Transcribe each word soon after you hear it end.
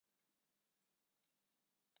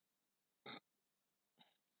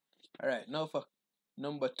Alright, now for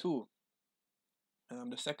number 2,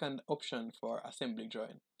 the second option for assembly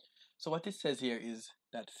drawing. So what it says here is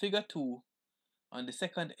that figure 2 on the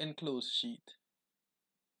second enclosed sheet.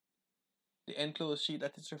 The enclosed sheet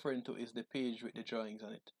that it's referring to is the page with the drawings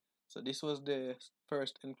on it. So this was the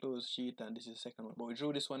first enclosed sheet and this is the second one. But we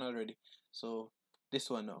drew this one already. So this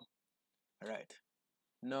one now. Alright.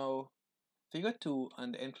 Now figure 2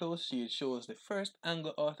 on the enclosed sheet shows the first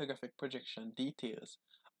angle orthographic projection details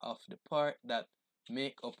of the part that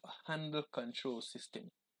make up a handle control system.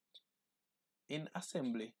 In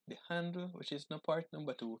assembly, the handle, which is now part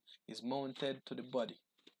number 2, is mounted to the body.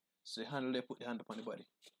 So the handle, they put the handle on the body,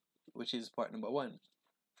 which is part number 1.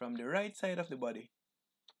 From the right side of the body,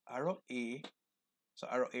 arrow A, so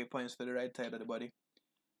arrow A points to the right side of the body,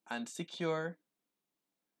 and secure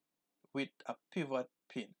with a pivot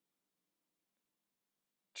pin,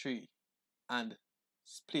 3, and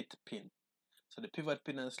split pin. So the pivot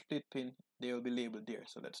pin and split pin, they will be labeled there.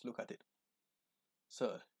 So let's look at it.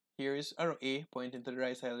 So here is arrow A pointing to the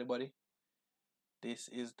right side of the body. This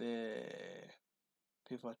is the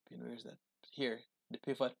pivot pin. Where is that? Here, the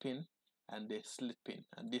pivot pin and the slit pin,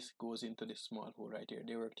 and this goes into this small hole right here.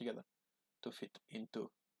 They work together to fit into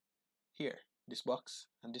here, this box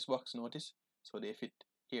and this box, notice, so they fit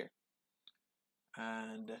here.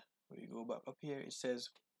 And we go back up here, it says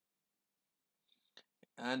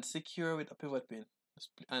and secure with a pivot pin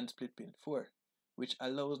and split pin 4, which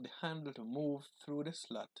allows the handle to move through the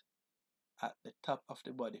slot at the top of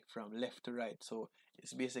the body from left to right. So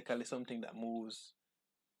it's basically something that moves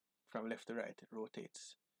from left to right, it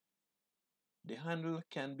rotates. The handle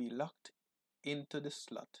can be locked into the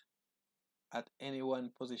slot at any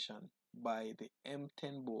one position by the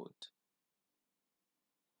M10 bolt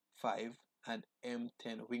 5 and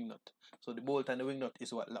M10 wing nut. So the bolt and the wing nut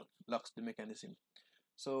is what locks the mechanism.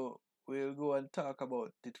 So we'll go and talk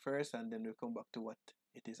about it first and then we'll come back to what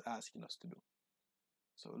it is asking us to do.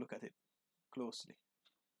 So look at it closely.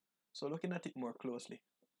 So looking at it more closely,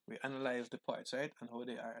 we analyze the parts, right, and how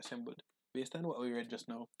they are assembled. Based on what we read just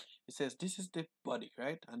now, it says this is the body,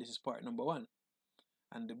 right, and this is part number 1.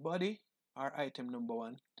 And the body, our item number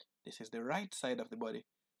 1, this is the right side of the body,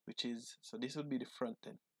 which is, so this would be the front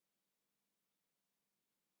then.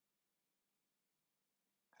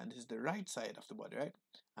 And this is the right side of the body, right?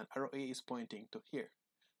 And arrow A is pointing to here.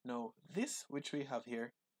 Now this which we have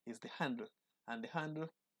here is the handle, and the handle,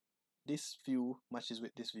 this view matches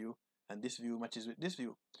with this view and this view matches with this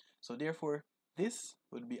view. So therefore this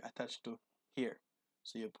would be attached to here.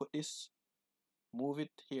 So you put this, move it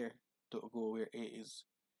here to go where A is,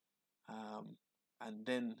 and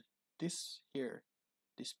then this here,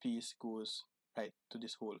 this piece goes right to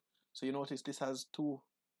this hole. So you notice this has 2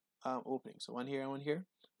 openings, so one here and one here,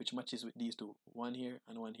 which matches with these 2, one here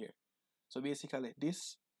and one here. So basically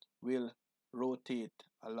this will rotate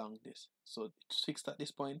along this. So it's fixed at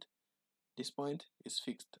this point is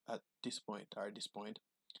fixed at this point or this point.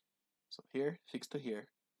 So here fixed to here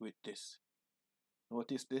with this.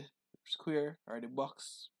 Notice the square or the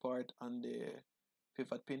box part on the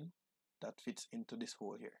pivot pin that fits into this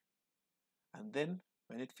hole here. And then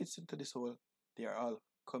when it fits into this hole, they are all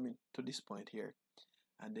coming to this point here.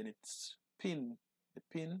 And then it's pin. The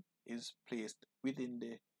pin is placed within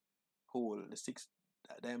the hole, the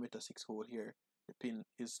diameter 6 hole here. The pin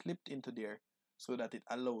is slipped into there so that it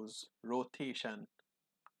allows rotation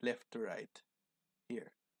left to right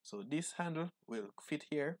here. So this handle will fit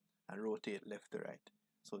here and rotate left to right.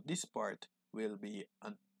 So this part will be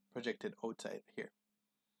projected outside here.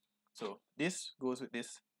 So this goes with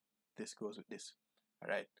this goes with this.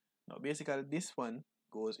 Alright, now basically this one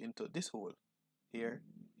goes into this hole here,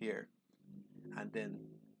 here, and then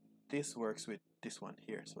this works with this one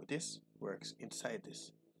here. So this works inside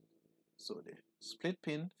this. So the split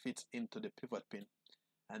pin fits into the pivot pin,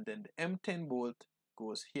 and then the M10 bolt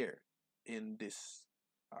goes here in this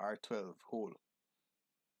R12 hole,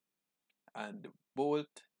 and the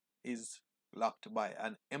bolt is locked by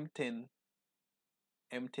an M10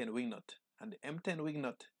 wing nut, and the M10 wing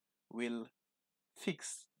nut will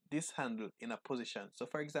fix this handle in a position. So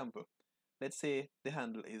for example, let's say the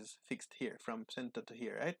handle is fixed here from center to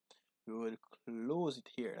here, right? We will close it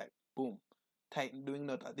here, like boom, tighten the wing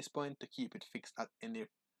nut at this point to keep it fixed at any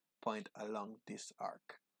point along this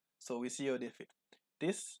arc. So we see how they fit.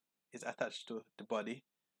 This is attached to the body.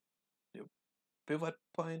 The pivot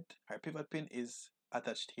point or pivot pin is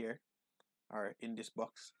attached here or in this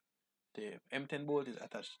box. The M10 bolt is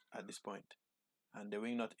attached at this point and the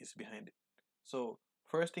wing nut is behind it. So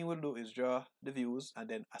first thing we'll do is draw the views and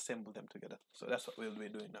then assemble them together. So that's what we'll be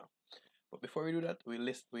doing now. But before we do that,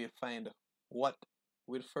 we'll find what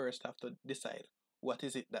we'll first have to decide what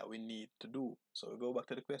is it that we need to do. So we go back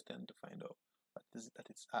to the question to find out what is it that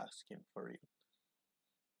it's asking for real.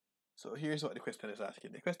 So here's what the question is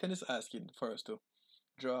asking. The question is asking for us to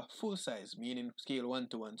draw full size, meaning scale 1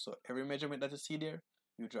 to 1. So every measurement that you see there,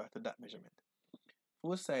 you draw to that measurement.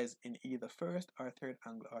 Full size in either first or third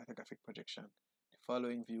angle orthographic projection. The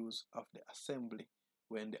following views of the assembly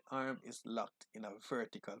when the arm is locked in a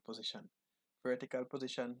vertical position. Vertical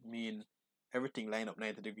position mean everything line up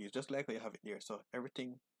 90 degrees, just like how you have it there. So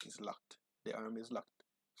everything is locked. The arm is locked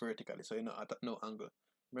vertically, so you're not at no angle.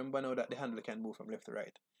 Remember now that the handle can move from left to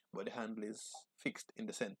right, but the handle is fixed in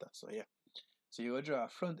the center. So yeah. So you will draw a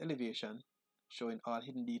front elevation showing all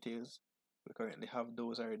hidden details. We currently have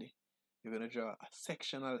those already. You're going to draw a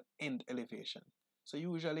sectional end elevation. So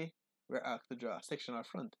usually we're asked to draw a sectional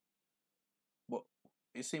front, but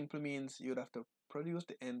it simply means you'd have to produce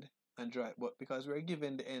the end and draw it. But because we're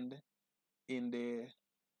given the end in the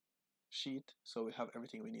sheet, so we have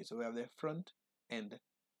everything we need. So we have the front end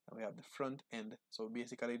and we have the front end. So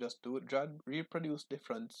basically just reproduce the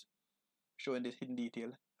fronts showing this hidden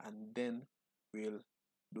detail, and then we'll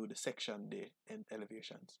do the section, the end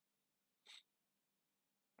elevations.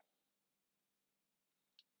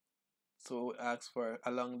 So ask for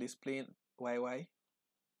along this plane YY,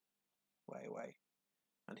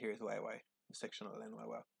 and here's YY, the sectional line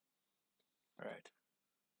YY. Alright.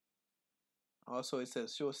 Also it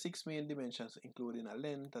says show 6 main dimensions including a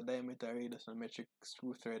length, a diameter, a radius, and a metric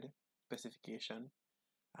screw thread specification,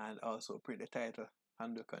 and also print the title,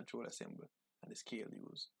 handle, control, assemble, and the scale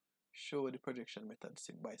used. Show the projection method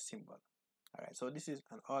by symbol. Alright, so this is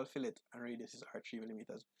an all fillet and radius is 3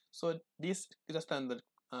 millimeters. So this is a standard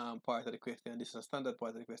part of the question. This is a standard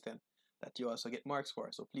part of the question that you also get marks for.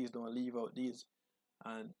 So please don't leave out these.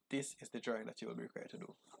 And this is the drawing that you will be required to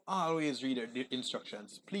do. Always read the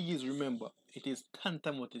instructions. Please remember, it is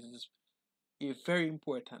tantamount. It is very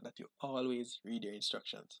important that you always read your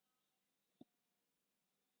instructions.